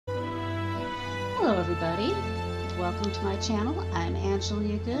Hello everybody, welcome to my channel. I'm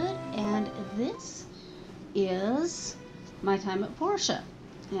Angelia Goode and this is my time at Portia.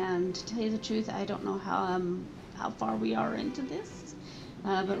 And to tell you the truth, I don't know how far we are into this,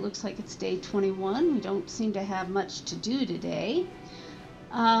 but it looks like it's day 21. We don't seem to have much to do today.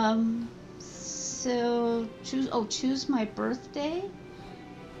 So choose my birthday.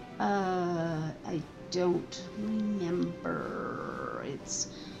 I don't remember.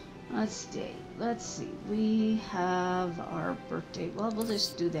 Let's see. We have our birthday. Well, we'll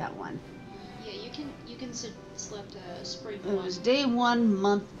just do that one. Yeah, you can select a spring It one. was day 1,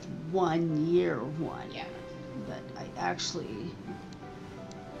 month 1, year 1. Yeah. But I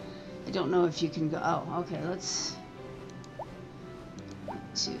don't know if you can go. Oh, okay. Let's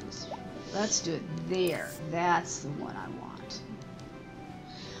choose. Let's do it there. That's the one I want.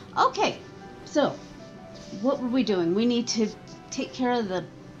 Okay. So, what were we doing? We need to take care of the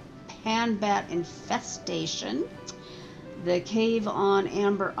pan-bat infestation, the cave on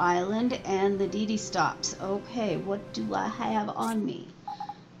Amber Island, and the Goode stops. Okay, what do I have on me?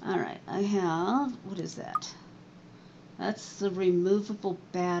 Alright, I have, what is that? That's the removable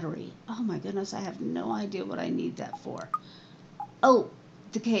battery. Oh my goodness, I have no idea what I need that for. Oh,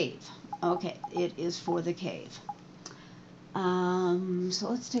 the cave. Okay, it is for the cave. So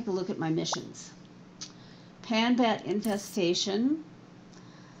let's take a look at my missions. Pan-bat infestation.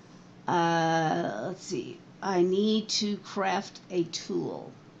 Let's see. I need to craft a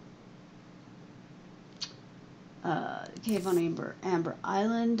tool. Cave on Amber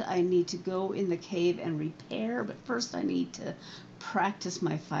Island. I need to go in the cave and repair, but first I need to practice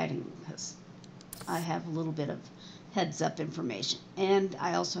my fighting because I have a little bit of heads-up information. And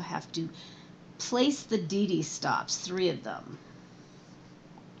I also have to place the Goode stops, 3 of them.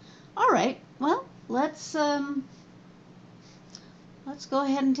 Alright, well, let's go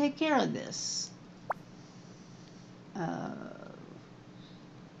ahead and take care of this.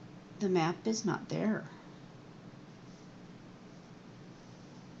 The map is not there.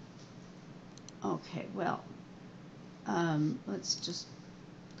 Okay, well, let's just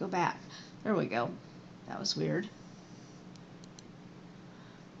go back. There we go. That was weird.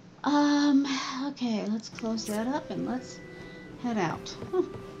 Okay, let's close that up and let's head out.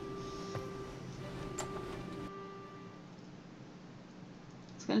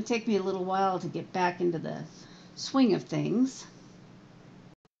 It's going to take me a little while to get back into the swing of things.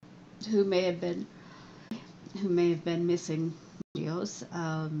 Who may have been missing videos.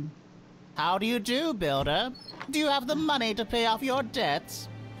 How do you do, builder? Do you have the money to pay off your debts?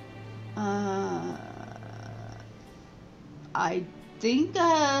 I think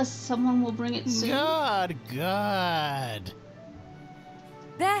someone will bring it soon. Good.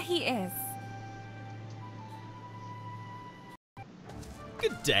 There he is.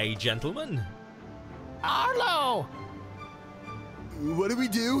 Good day, gentlemen. Arlo! What do we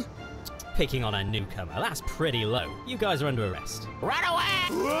do? Picking on a newcomer, that's pretty low. You guys are under arrest. Run away!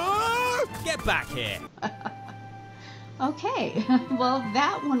 Get back here! Okay, well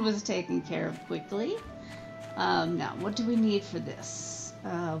that one was taken care of quickly. Now, what do we need for this?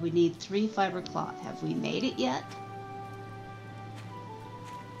 We need 3 fiber cloth. Have we made it yet?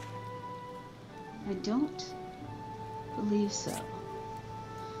 I don't believe so.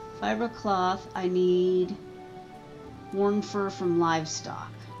 Fiber cloth, I need worn fur from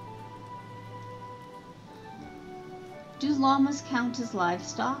livestock. Do llamas count as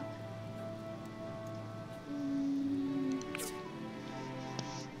livestock?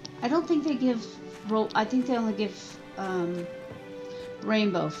 I don't think they give, I think they only give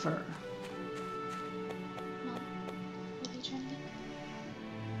rainbow fur. Mom, what are you trying to do?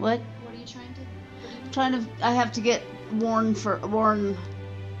 What? What are you trying to do? I have to get worn fur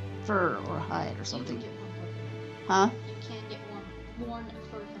or hide or something. You can get worn fur. Huh? You can't get worn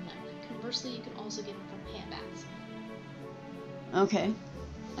fur from them. Conversely, you can also get them from pan-bats. Okay.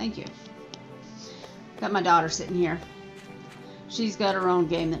 Thank you. Got my daughter sitting here. She's got her own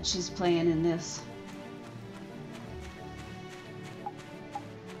game that she's playing in this.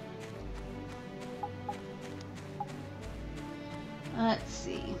 Let's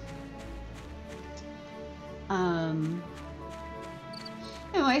see.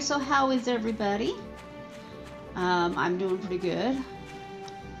 Anyway, so how is everybody? I'm doing pretty good.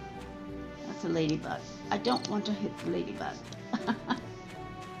 That's a ladybug. I don't want to hit the ladybug.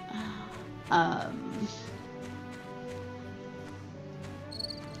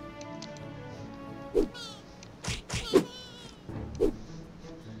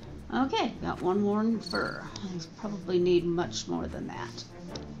 Okay, got 1 worn fur. I probably need much more than that.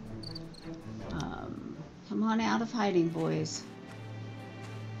 Come on out of hiding, boys.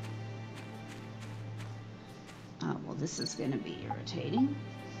 Well, this is going to be irritating.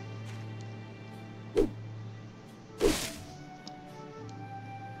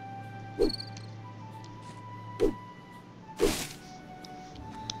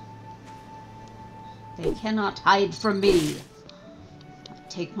 They cannot hide from me. I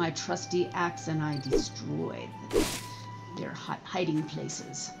take my trusty axe and I destroy their hiding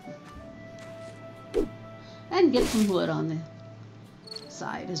places. And get some wood on the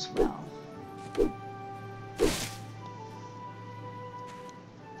side as well.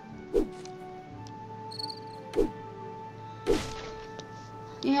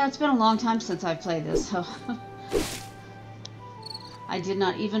 Yeah, it's been a long time since I've played this, so I did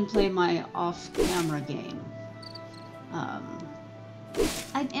not even play my off-camera game.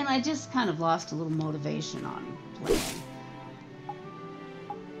 And I just kind of lost a little motivation on playing.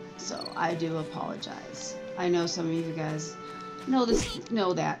 So I do apologize. I know some of you guys know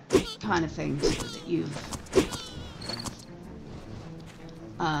that kind of thing too, that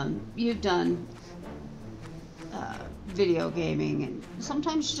you've done video gaming, and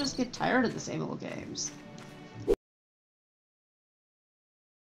sometimes you just get tired of the same old games.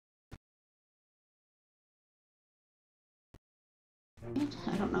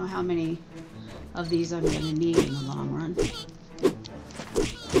 I don't know how many of these I'm going to need in the long run.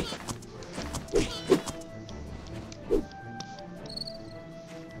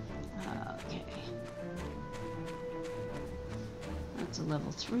 Okay. That's a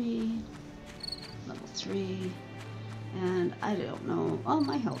level 3. Level 3. And I don't know. Oh,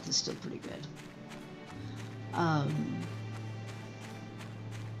 my health is still pretty good.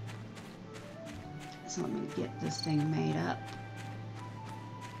 So let me get this thing made up.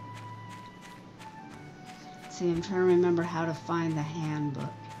 See, I'm trying to remember how to find the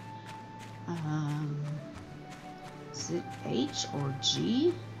handbook. Is it H or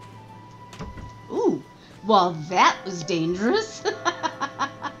G? Ooh, well, that was dangerous.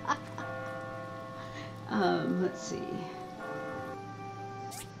 Let's see.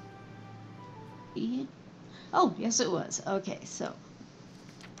 E? Oh, yes, it was. Okay, so.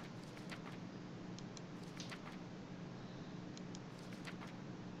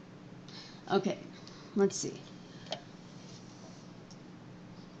 Okay, let's see.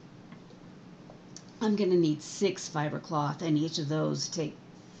 I'm going to need 6 fiber cloth, and each of those take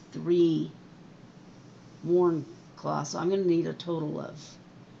 3 worn cloth, so I'm going to need a total of...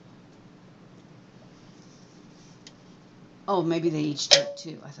 Oh, maybe they each took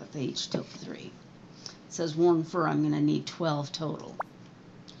 2. I thought they each took 3. It says worn fur. I'm going to need 12 total.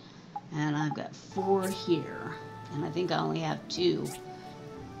 And I've got 4 here, and I think I only have 2.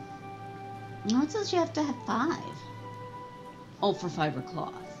 No, it says you have to have 5. Oh, for fiber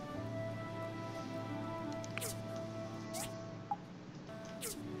cloth.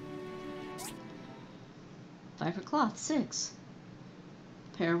 Fiber cloth, 6.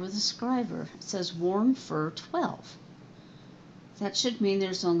 Pair with a scriber. It says worn fur, 12. That should mean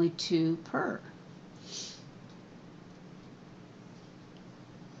there's only 2 per.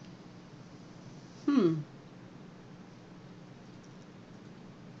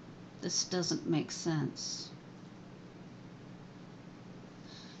 This doesn't make sense.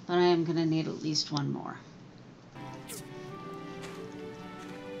 But I am going to need at least 1 more.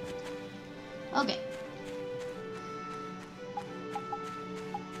 Okay.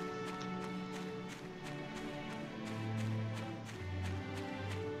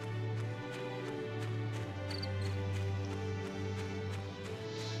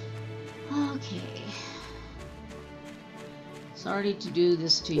 Okay. Sorry to do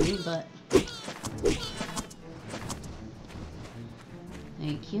this to you, but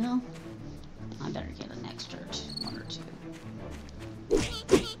thank you. I better get an extra 1 or 2.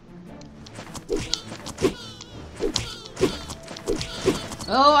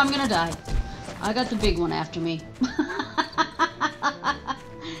 Oh, I'm gonna die. I got the big one after me.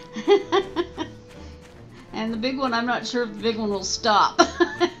 And the big one, I'm not sure if the big one will stop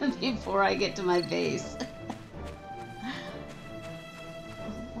before I get to my base.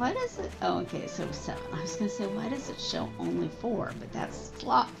 Why does it... Oh, okay, so 7. I was going to say, why does it show only 4? But that's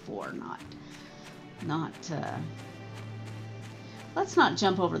slot 4, not... Let's not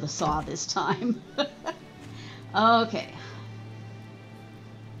jump over the saw this time. Okay.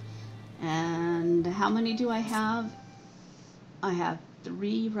 And how many do I have? I have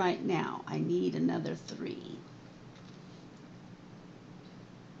 3 right now. I need another 3.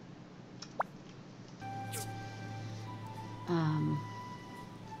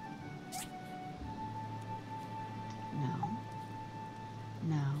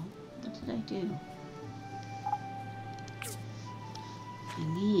 No. What did I do? I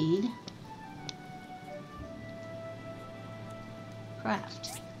need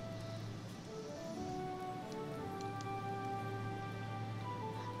craft.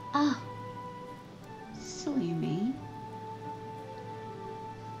 Ah, silly me.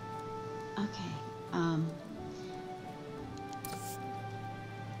 Okay,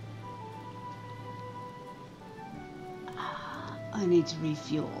 I need to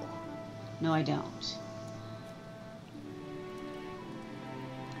refuel. No, I don't.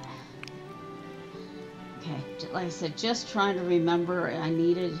 Okay, like I said, just trying to remember I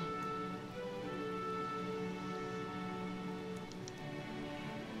needed...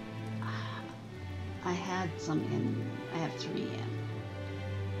 I had some in, I have 3 in.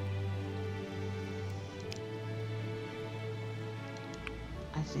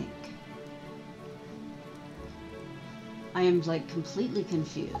 I think. I am like completely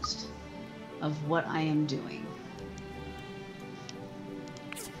confused of what I am doing.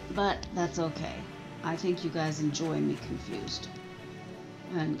 But that's okay. I think you guys enjoy me confused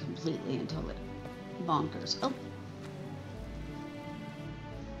and completely and totally bonkers. Oh.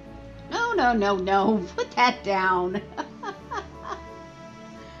 No, no, no, no. Put that down.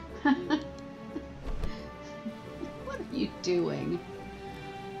 What are you doing?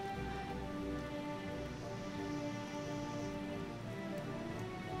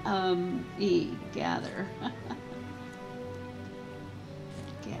 Gather.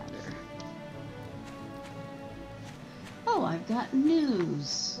 Gather. Oh, I've got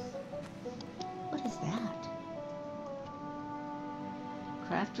news. What is that?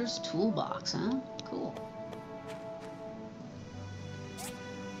 Crafter's Toolbox, huh? Cool.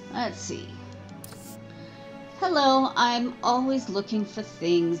 Let's see. Hello, I'm always looking for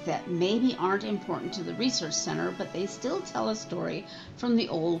things that maybe aren't important to the research center, but they still tell a story from the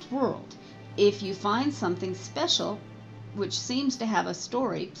old world. If you find something special, which seems to have a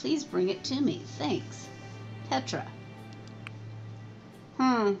story, please bring it to me. Thanks. Petra.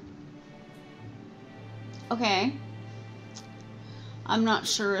 Okay. I'm not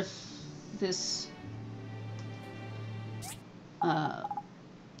sure if this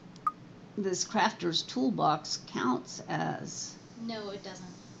this crafter's toolbox counts as... No, it doesn't.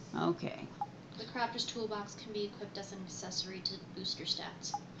 Okay. The crafter's toolbox can be equipped as an accessory to boost your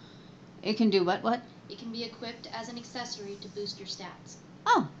stats. It can do what? It can be equipped as an accessory to boost your stats.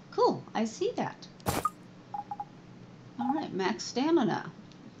 Oh, cool. I see that. Alright, max stamina.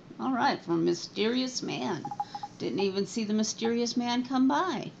 Alright, from Mysterious Man. Didn't even see the Mysterious Man come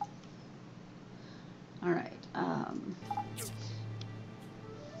by. Alright,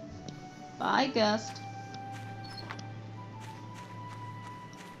 bye, Gust.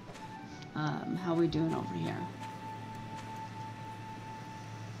 How we doing over here?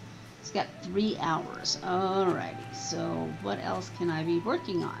 It's got 3 hours. Alrighty, so what else can I be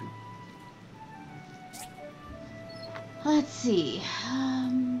working on? Let's see.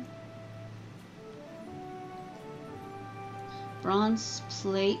 Bronze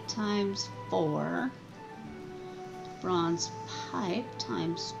plate times 4. Bronze pipe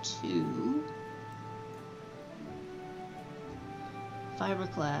times 2.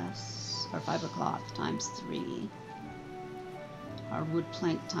 Fibercloth times 3. Hardwood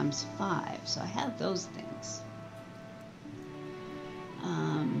plank times 5. So I have those things.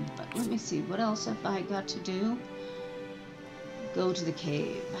 But let me see, what else have I got to do? Go to the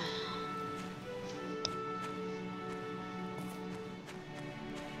cave.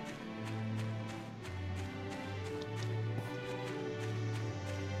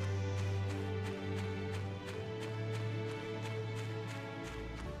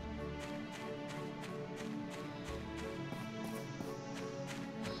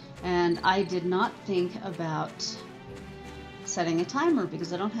 And I did not think about setting a timer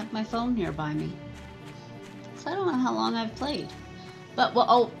because I don't have my phone nearby me. So I don't know how long I've played. But, well,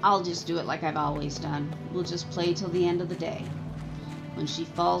 oh, I'll just do it like I've always done. We'll just play till the end of the day. When she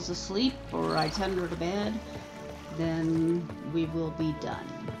falls asleep or I send her to bed, then we will be done.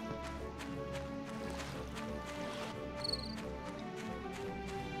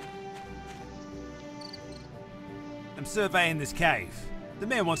 I'm surveying this cave. The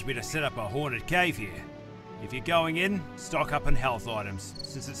man wants me to set up a haunted cave here. If you're going in, stock up on health items,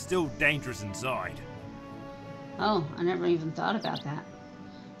 since it's still dangerous inside. Oh, I never even thought about that.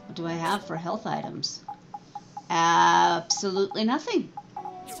 What do I have for health items? Absolutely nothing.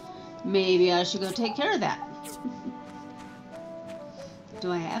 Maybe I should go take care of that.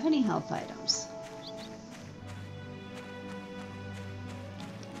 Do I have any health items?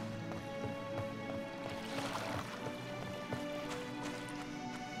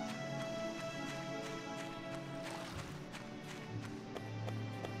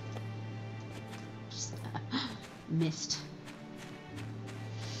 Missed.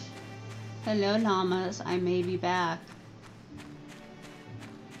 Hello, llamas. I may be back.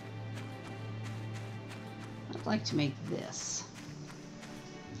 I'd like to make this.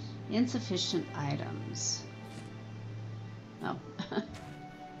 Insufficient items. Oh.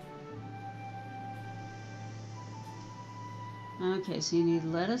 Okay, so you need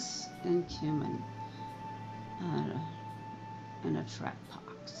lettuce and cumin. And a trap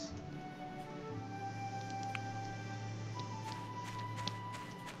box.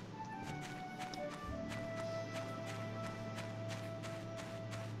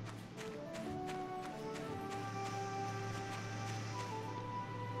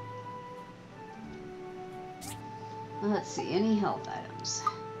 Let's see, any health items?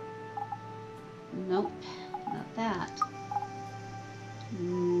 Nope, not that.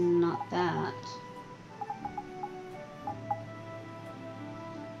 Not that.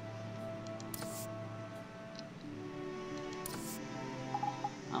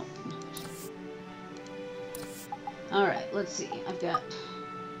 Oh. Alright, let's see. I've got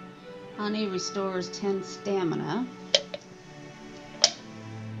honey restores 10 stamina.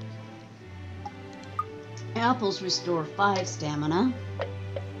 Apples restore 5 stamina.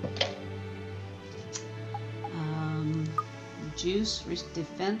 Juice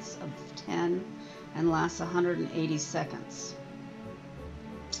defense of 10 and lasts 180 seconds.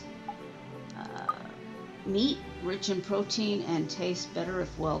 Meat rich in protein and tastes better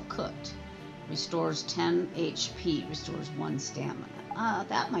if well cooked. Restores 10 HP. Restores 1 stamina.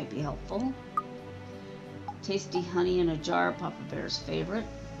 That might be helpful. Tasty honey in a jar. Papa Bear's favorite.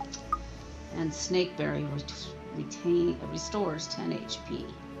 And snakeberry restores 10 HP.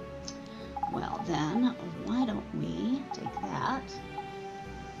 Well then, why don't we take that?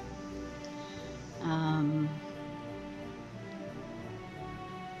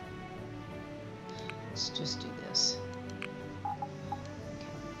 Let's just do this. Okay,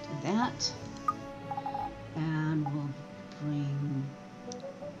 do that. And we'll bring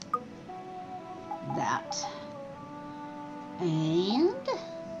that. And do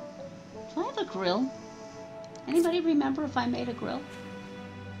I have a grill? Anybody remember if I made a grill?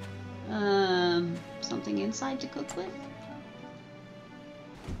 Something inside to cook with?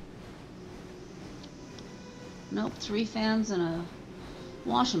 Nope, 3 fans and a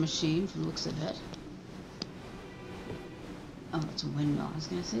washing machine from the looks of it. Oh, it's a windmill. I was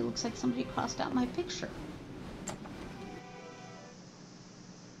gonna say, it looks like somebody crossed out my picture.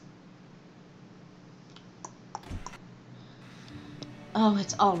 Oh,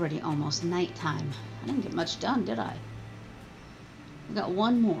 it's already almost nighttime. I didn't get much done, did I? I've got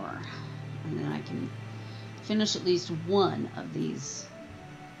one more, and then I can finish at least one of these.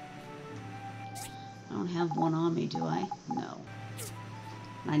 I don't have one on me, do I? No.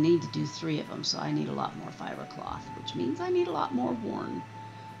 I need to do 3 of them, so I need a lot more fiber cloth, which means I need a lot more worn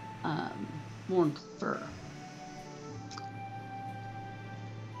fur.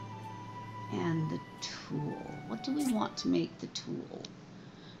 And the tool. What do we want to make the tool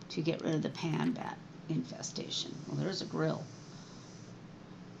to get rid of the pan bat infestation? Well, there's a grill.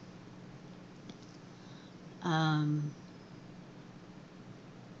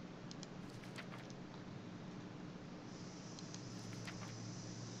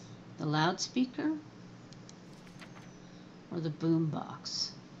 The loudspeaker or the boom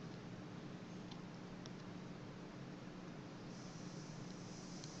box?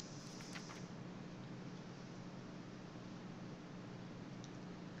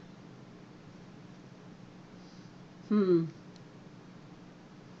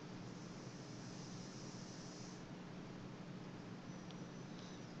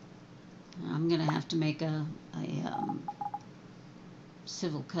 I'm gonna have to make a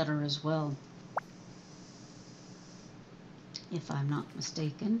civil cutter as well, if I'm not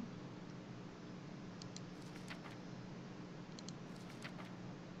mistaken.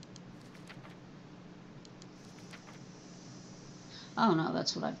 Oh no,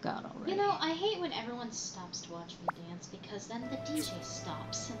 that's what I've got already. You know, I hate when everyone stops to watch me dance because then the DJ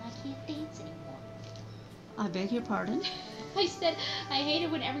stops and I can't dance anymore. I beg your pardon? I said I hate it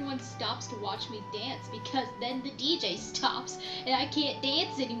when everyone stops to watch me dance because then the DJ stops and I can't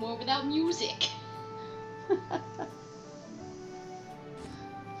dance anymore without music.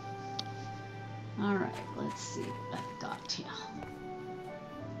 Alright, let's see what I've got here.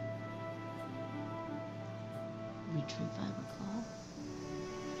 Retrieve fiber cloth.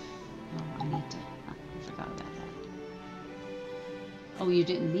 Oh, I need to. I forgot about that. Oh, you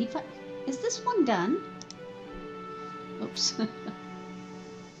didn't need fiber? Is this one done? Oops.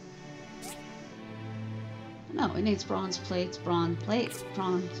 No, it needs bronze plates, bronze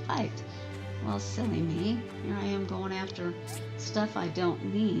pipe. Well, silly me. Here I am going after stuff I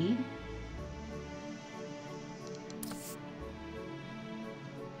don't need.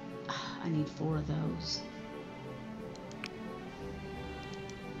 need 4 of those.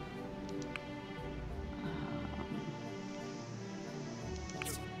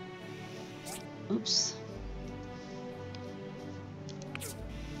 Oops. Let's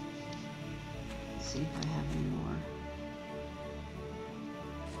see if I have any more.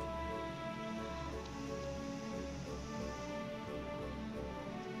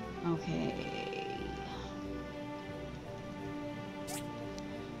 Okay.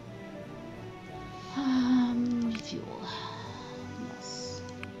 Fuel. Yes.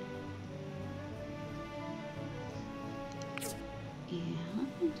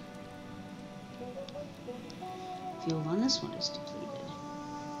 And fuel on this one is depleted.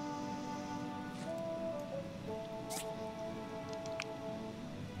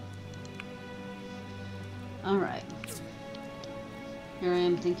 All right. Here I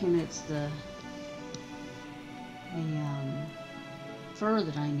am thinking it's the fur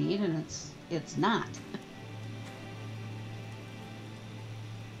that I need, and it's not.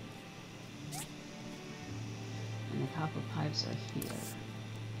 And the copper pipes are here.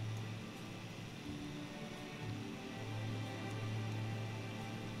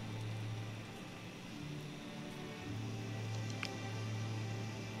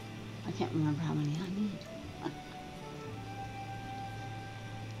 I can't remember how many I need.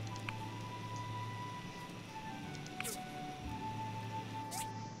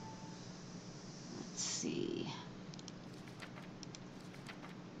 Let's see.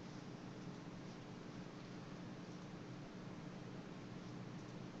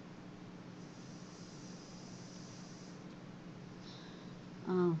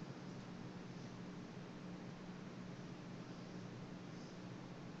 Oh.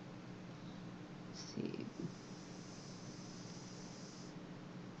 See.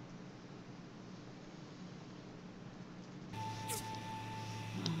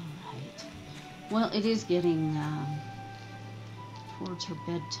 Alright. Well, it is getting towards her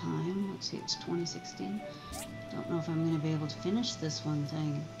bedtime. Let's see, it's 2016. Don't know if I'm going to be able to finish this one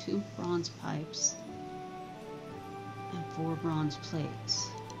thing. 2 bronze pipes and 4 bronze plates.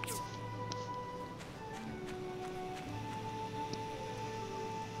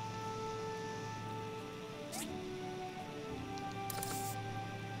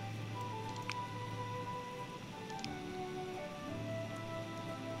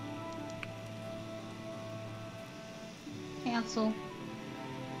 Cancel.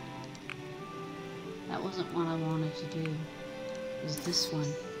 That wasn't what I wanted to do. It was this one.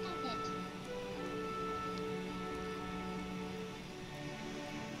 Stop it.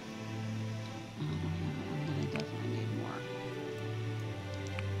 I don't have it. I'm gonna definitely need more.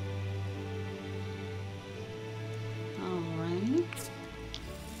 Alrighty.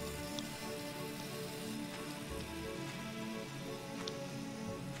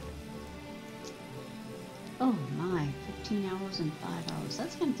 Oh my, 15 hours and 5 hours.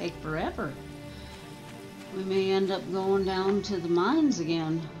 That's gonna take forever. We may end up going down to the mines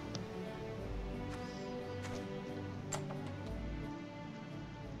again.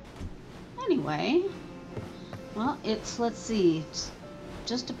 Anyway, well, it's, let's see, it's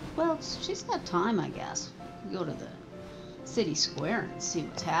just, well, she's got time, I guess. We go to the city square and see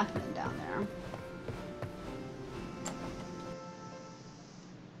what's happening down there.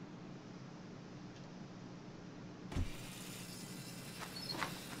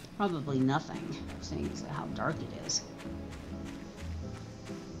 Probably nothing, seeing as how dark it is.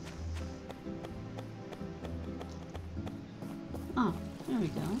 Oh, there we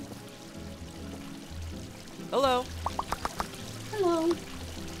go. Hello. Hello.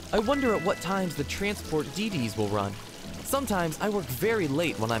 I wonder at what times the transport DDs will run. Sometimes I work very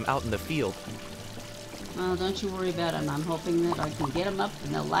late when I'm out in the field. Well, don't you worry about them. I'm hoping that I can get them up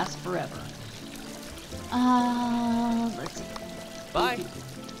and they'll last forever. Let's see. Bye.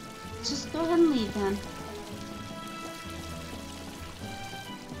 Just go ahead and leave then.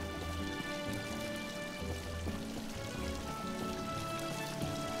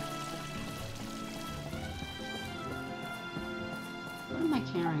 What am I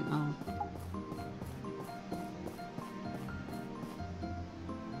carrying? Oh.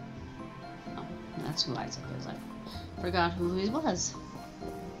 Oh, that's who Isaac is. I forgot who he was.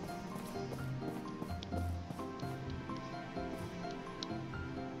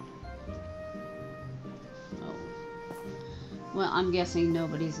 Well, I'm guessing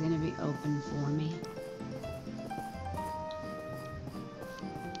nobody's going to be open for me.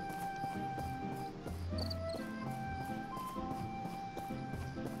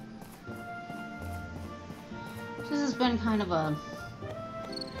 This has been kind of a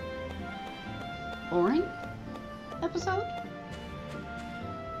boring episode.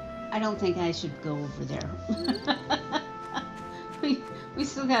 I don't think I should go over there. we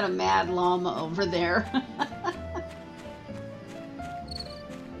still got a mad llama over there.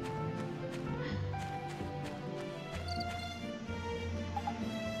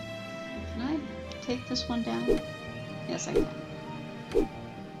 Can I take this one down? Yes, I can.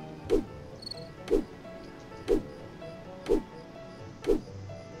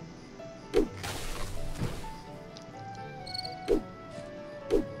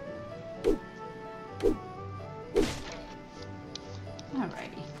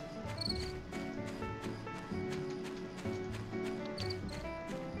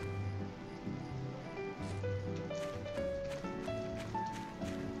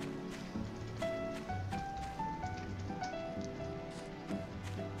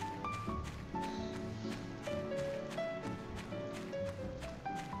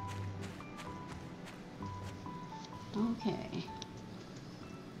 Okay,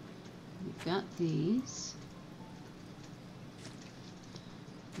 we've got these,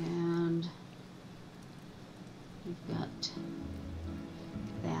 and we've got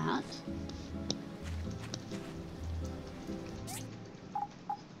that.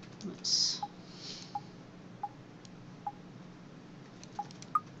 Let's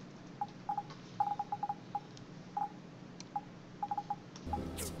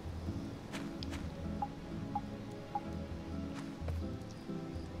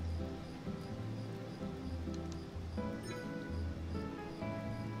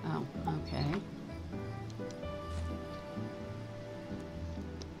okay.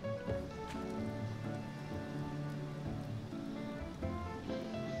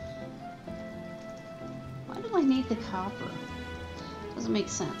 Why do I need the copper? Doesn't make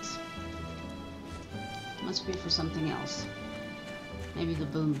sense. Must be for something else. Maybe the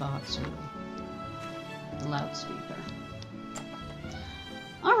boom box or the loudspeaker.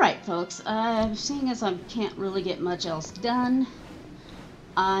 Alright folks, seeing as I can't really get much else done,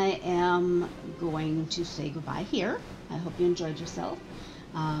 I am going to say goodbye here. I hope you enjoyed yourself.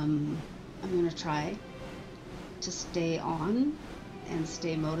 I'm going to try to stay on and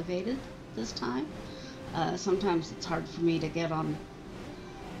stay motivated this time. Sometimes it's hard for me to get on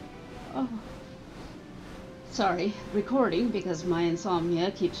recording because my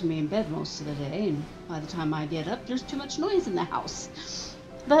insomnia keeps me in bed most of the day, and by the time I get up there's too much noise in the house.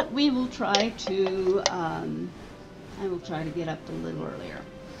 But we will try to I will try to get up a little earlier.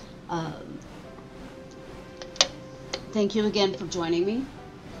 Thank you again for joining me.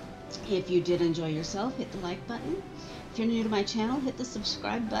 If you did enjoy yourself, hit the like button. If you're new to my channel, hit the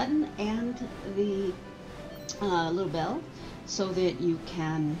subscribe button and the little bell so that you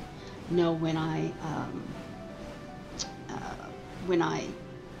can know when I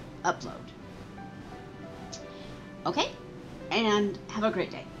upload. Okay? And have a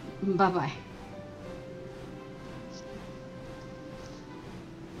great day. Bye-bye.